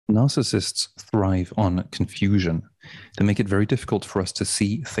Narcissists thrive on confusion. They make it very difficult for us to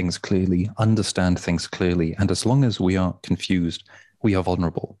see things clearly, understand things clearly, and as long as we are confused, we are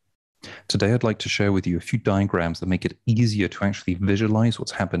vulnerable. Today, I'd like to share with you a few diagrams that make it easier to actually visualize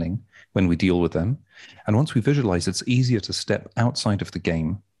what's happening when we deal with them. And once we visualize, it's easier to step outside of the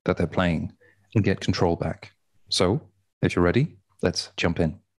game that they're playing and get control back. So, if you're ready, let's jump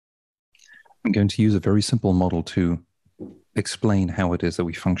in. I'm going to use a very simple model to explain how it is that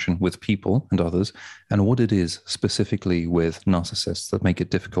we function with people and others, and what it is specifically with narcissists that make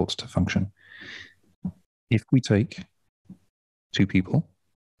it difficult to function. If we take two people,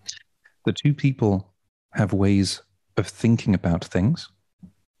 the two people have ways of thinking about things,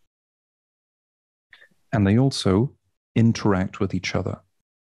 and they also interact with each other.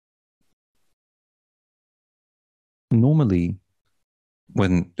 Normally,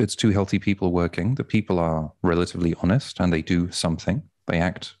 when it's two healthy people working, the people are relatively honest and they do something, they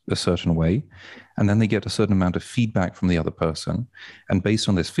act a certain way, and then they get a certain amount of feedback from the other person. And based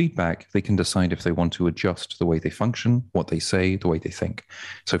on this feedback, they can decide if they want to adjust the way they function, what they say, the way they think.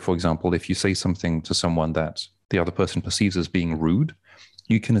 So for example, if you say something to someone that the other person perceives as being rude,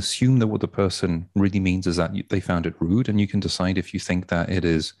 you can assume that what the person really means is that they found it rude, and you can decide if you think that it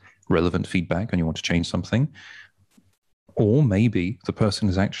is relevant feedback and you want to change something. Or maybe the person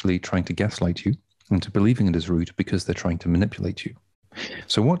is actually trying to gaslight you into believing it is rude because they're trying to manipulate you.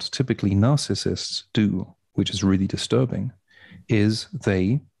 So what typically narcissists do, which is really disturbing, is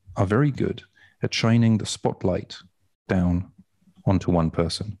they are very good at shining the spotlight down onto one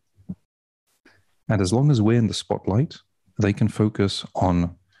person. And as long as we're in the spotlight, they can focus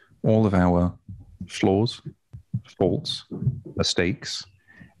on all of our flaws, faults, mistakes,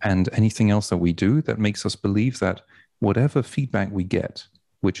 and anything else that we do that makes us believe that whatever feedback we get,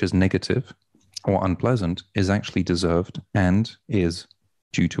 which is negative or unpleasant, is actually deserved and is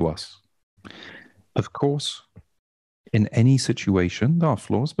due to us. Of course, in any situation, there are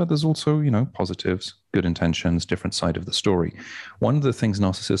flaws, but there's also, positives, good intentions, different side of the story. One of the things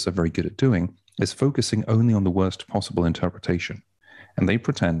narcissists are very good at doing is focusing only on the worst possible interpretation. And they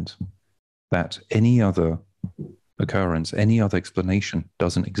pretend that any other occurrence, any other explanation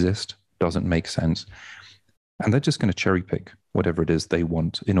doesn't exist, doesn't make sense. And they're just going to cherry pick whatever it is they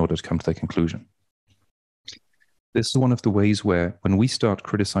want in order to come to their conclusion. This is one of the ways where when we start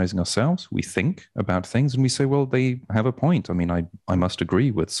criticizing ourselves, we think about things and we say, well, they have a point. I mean, I must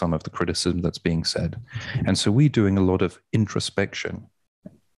agree with some of the criticism that's being said. And so we're doing a lot of introspection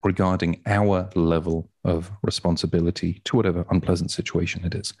regarding our level of responsibility to whatever unpleasant situation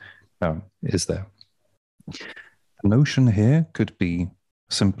it is there. The notion here could be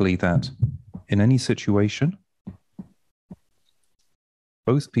simply that in any situation,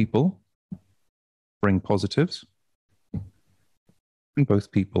 both people bring positives and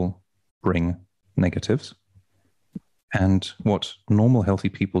both people bring negatives. And what normal healthy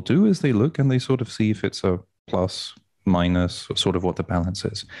people do is they look and they sort of see if it's a plus, minus, or sort of what the balance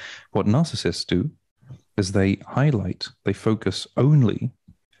is. What narcissists do is they highlight, they focus only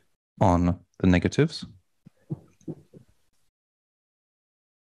on the negatives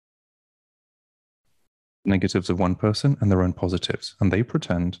of one person and their own positives. And they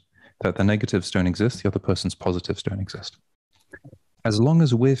pretend that the negatives don't exist, the other person's positives don't exist. As long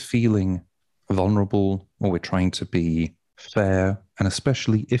as we're feeling vulnerable or we're trying to be fair, and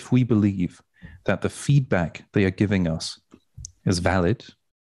especially if we believe that the feedback they are giving us is valid,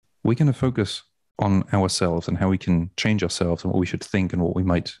 we're going to focus on ourselves and how we can change ourselves and what we should think and what we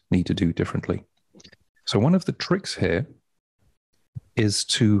might need to do differently. So one of the tricks here is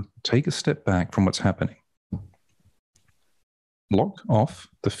to take a step back from what's happening. Block off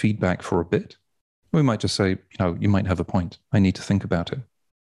the feedback for a bit. We might just say, you might have a point. I need to think about it.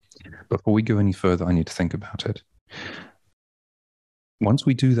 Before we go any further, I need to think about it. Once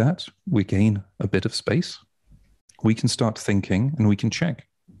we do that, we gain a bit of space. We can start thinking and we can check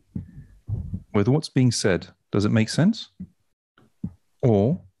whether what's being said, does it make sense?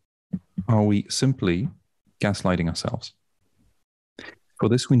 Or are we simply gaslighting ourselves? For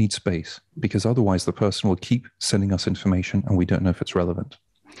this, we need space, because otherwise the person will keep sending us information and we don't know if it's relevant.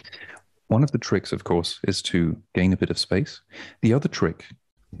 One of the tricks, of course, is to gain a bit of space. The other trick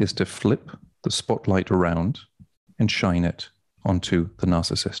is to flip the spotlight around and shine it onto the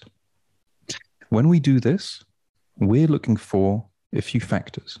narcissist. When we do this, we're looking for a few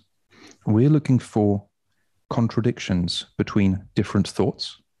factors. We're looking for contradictions between different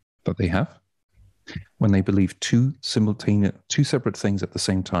thoughts that they have, when they believe two separate things at the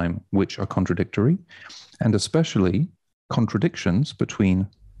same time, which are contradictory, and especially contradictions between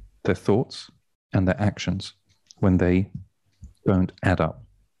their thoughts and their actions when they don't add up.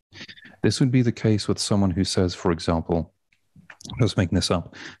 This would be the case with someone who says, for example, I was making this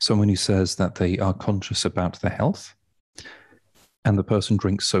up, someone who says that they are conscious about their health and the person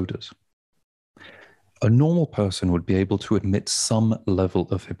drinks sodas. A normal person would be able to admit some level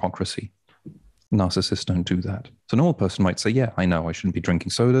of hypocrisy. Narcissists don't do that. So a normal person might say, yeah, I know I shouldn't be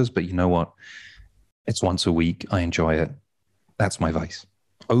drinking sodas, but you know what? It's once a week. I enjoy it. That's my vice.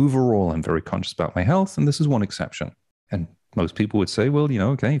 Overall, I'm very conscious about my health, and this is one exception. And most people would say, well,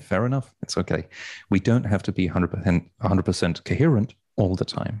 okay, fair enough. It's okay. We don't have to be 100% coherent all the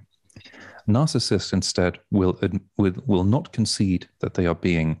time. Narcissists instead will not concede that they are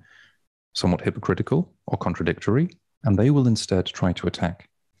being somewhat hypocritical or contradictory, and they will instead try to attack.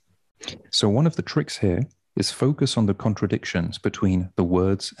 So one of the tricks here is focus on the contradictions between the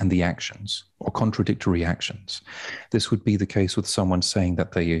words and the actions, or contradictory actions. This would be the case with someone saying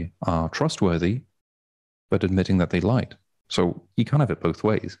that they are trustworthy, but admitting that they lied. So you can't have it both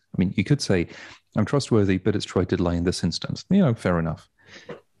ways. I mean, you could say, I'm trustworthy, but it's true I did lie in this instance. Fair enough.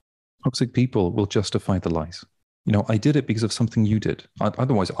 Toxic people will justify the lies. I did it because of something you did.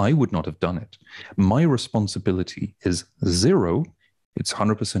 Otherwise, I would not have done it. My responsibility is zero. It's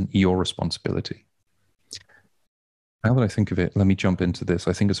 100% your responsibility. Now that I think of it, let me jump into this.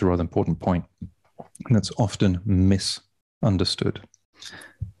 I think it's a rather important point, and that's often misunderstood.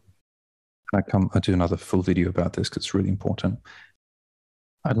 I'll do another full video about this because it's really important.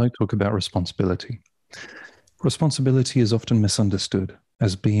 I'd like to talk about responsibility. Responsibility is often misunderstood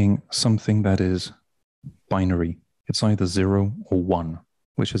as being something that is binary. It's either 0 or 1,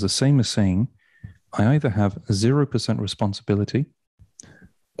 which is the same as saying, I either have 0% responsibility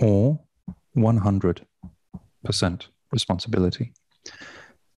or 100% responsibility.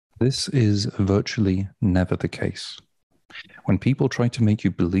 This is virtually never the case. When people try to make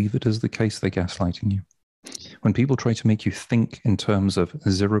you believe it is the case, they're gaslighting you. When people try to make you think in terms of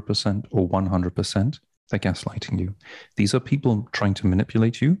 0% or 100%, they're gaslighting you. These are people trying to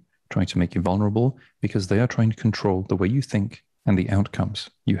manipulate you, trying to make you vulnerable, because they are trying to control the way you think and the outcomes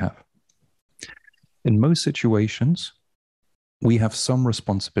you have. In most situations, we have some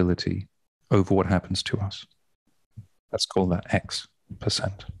responsibility over what happens to us. Let's call that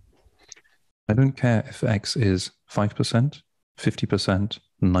X%. I don't care if X is 5%, 50%,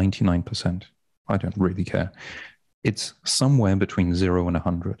 99%. I don't really care. It's somewhere between 0 and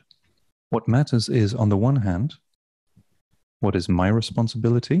 100. What matters is, on the one hand, what is my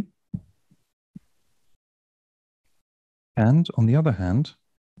responsibility? And on the other hand,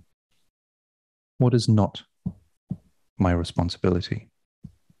 what is not my responsibility?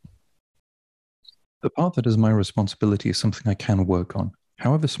 The part that is my responsibility is something I can work on.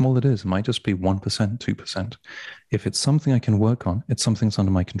 However small it is, it might just be 1%, 2%. If it's something I can work on, it's something that's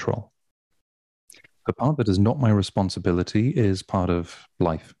under my control. The part that is not my responsibility is part of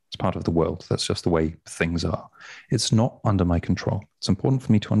life. It's part of the world. That's just the way things are. It's not under my control. It's important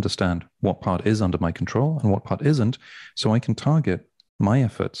for me to understand what part is under my control and what part isn't, so I can target my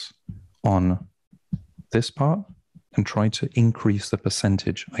efforts on this part and try to increase the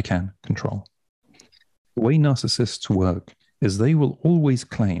percentage I can control. The way narcissists work is they will always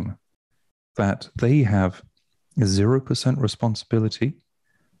claim that they have 0% responsibility.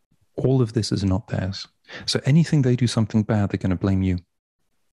 All of this is not theirs. So anything they do something bad, they're going to blame you.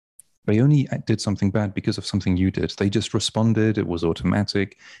 They only did something bad because of something you did. They just responded. It was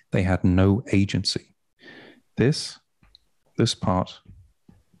automatic. They had no agency. This part,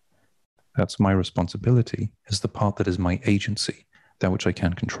 that's my responsibility, is the part that is my agency, that which I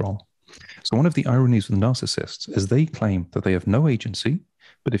can control. So one of the ironies with narcissists is they claim that they have no agency,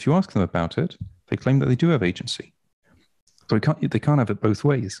 but if you ask them about it, they claim that they do have agency. So they can't have it both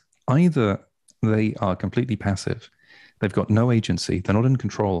ways. Either they are completely passive, they've got no agency, they're not in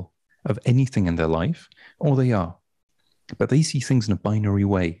control of anything in their life, or they are. But they see things in a binary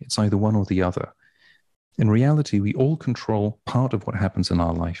way. It's either one or the other. In reality, we all control part of what happens in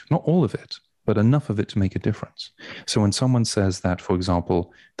our life. Not all of it, but enough of it to make a difference. So when someone says that, for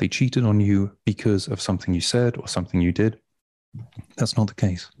example, they cheated on you because of something you said or something you did, that's not the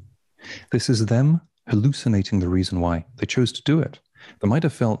case. This is them hallucinating the reason why they chose to do it. They might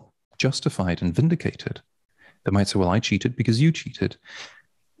have felt justified and vindicated. They might say, well, I cheated because you cheated.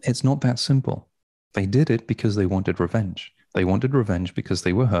 It's not that simple. They did it because they wanted revenge. They wanted revenge because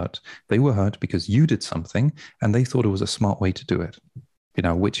they were hurt. They were hurt because you did something, and they thought it was a smart way to do it,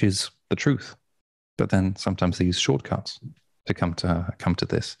 which is the truth. But then sometimes they use shortcuts to come to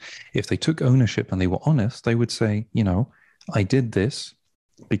this. If they took ownership and they were honest, they would say, I did this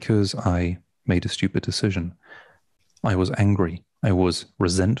because I made a stupid decision. I was angry. I was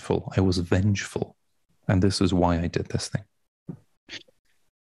resentful. I was vengeful. And this is why I did this thing.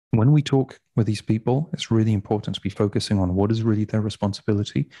 When we talk with these people, it's really important to be focusing on what is really their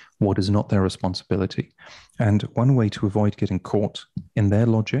responsibility, what is not their responsibility. And one way to avoid getting caught in their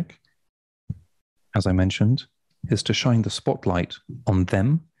logic, as I mentioned, is to shine the spotlight on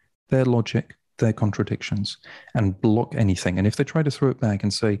them, their logic, their contradictions, and block anything. And if they try to throw it back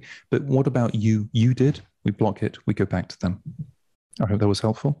and say, but what about you? You did, we block it, we go back to them. I hope that was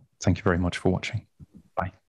helpful. Thank you very much for watching. Bye.